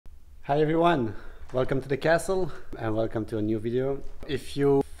Hi everyone, welcome to the castle and welcome to a new video. If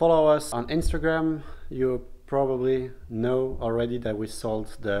you follow us on Instagram, you probably know already that we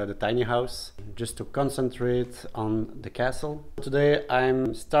sold the tiny house just to concentrate on the castle. Today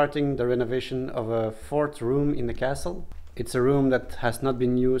I'm starting the renovation of a fourth room in the castle. It's a room that has not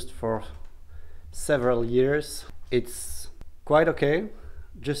been used for several years. It's quite okay,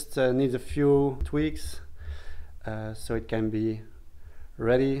 just needs a few tweaks so it can be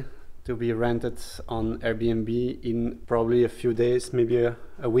ready to be rented on Airbnb in probably a few days, maybe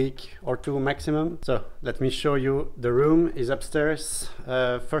a week or two maximum. So let me show you. The room is upstairs,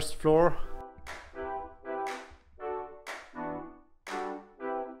 first floor.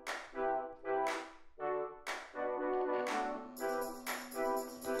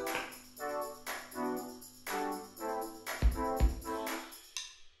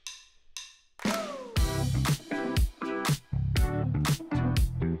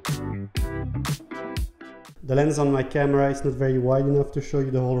 The lens on my camera is not very wide enough to show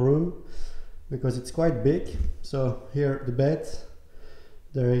you the whole room because it's quite big. So here the bed,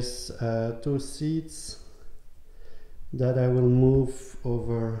 there is two seats that I will move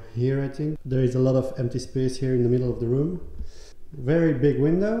over here. I think there is a lot of empty space here in the middle of the room. Very big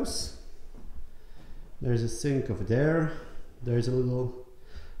windows. There's a sink over there. There's a little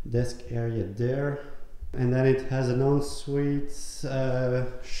desk area there, and then it has an ensuite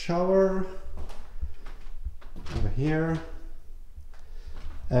shower over here,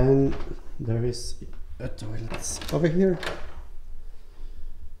 and there is a toilet over here.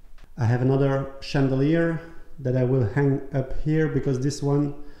 I have another chandelier that I will hang up here because this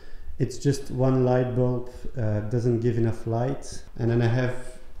one, it's just one light bulb, doesn't give enough light. And then I have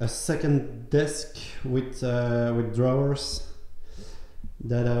a second desk with drawers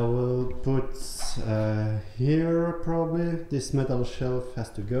that I will put here probably. This metal shelf has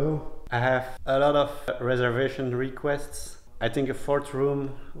to go. I have a lot of reservation requests. I think a fourth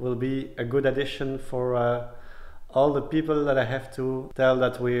room will be a good addition for all the people that I have to tell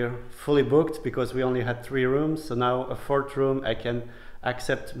that we're fully booked because we only had 3 rooms. So now a fourth room, I can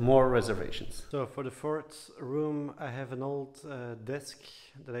accept more reservations. So for the fourth room, I have an old desk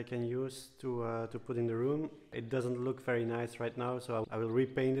that I can use to put in the room. It doesn't look very nice right now, so I will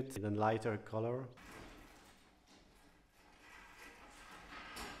repaint it in a lighter color.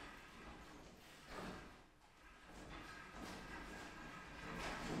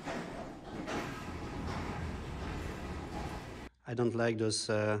 I don't like those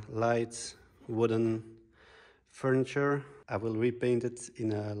light wooden furniture. I will repaint it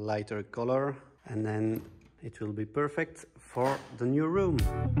in a lighter color and then it will be perfect for the new room.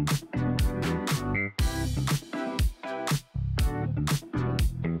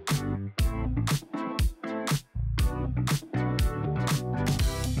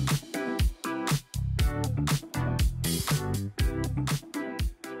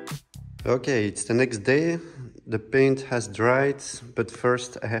 Okay, it's the next day. The paint has dried, but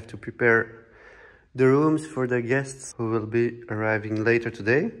first I have to prepare the rooms for the guests who will be arriving later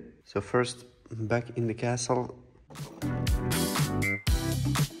today. So first, back in the castle.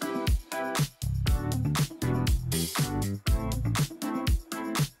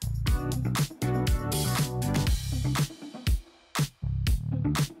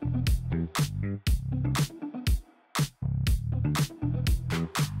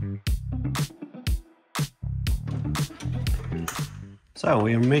 So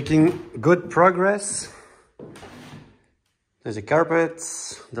we are making good progress. There's a carpet,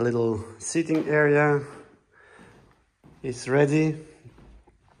 the little seating area is ready.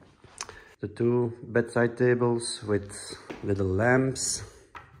 The 2 bedside tables with little lamps.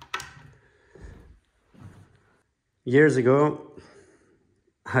 Years ago,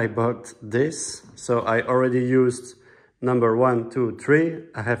 I bought this, so I already used number 1, 2, 3.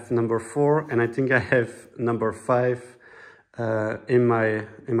 I have number 4, and I think I have number 5 in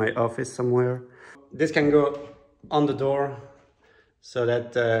my office somewhere. This can go on the door so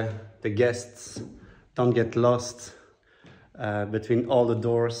that the guests don't get lost between all the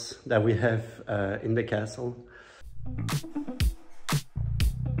doors that we have in the castle.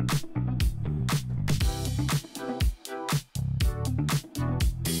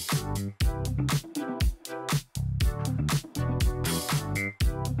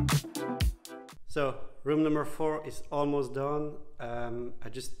 So room number 4 is almost done. I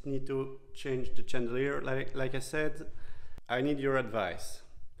just need to change the chandelier. Like I said, I need your advice.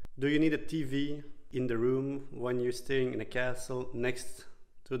 Do you need a TV in the room when you're staying in a castle next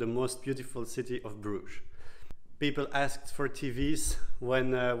to the most beautiful city of Bruges? People asked for TVs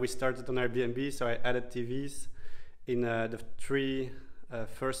when we started on Airbnb, so I added TVs in the 3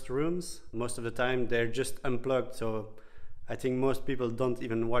 first rooms. Most of the time they're just unplugged, so I think most people don't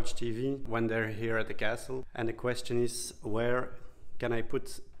even watch TV when they're here at the castle. And the question is, where can I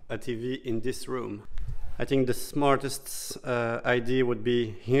put a TV in this room? I think the smartest idea would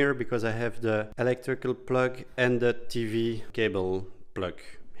be here, because I have the electrical plug and the TV cable plug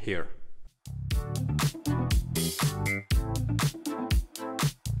here.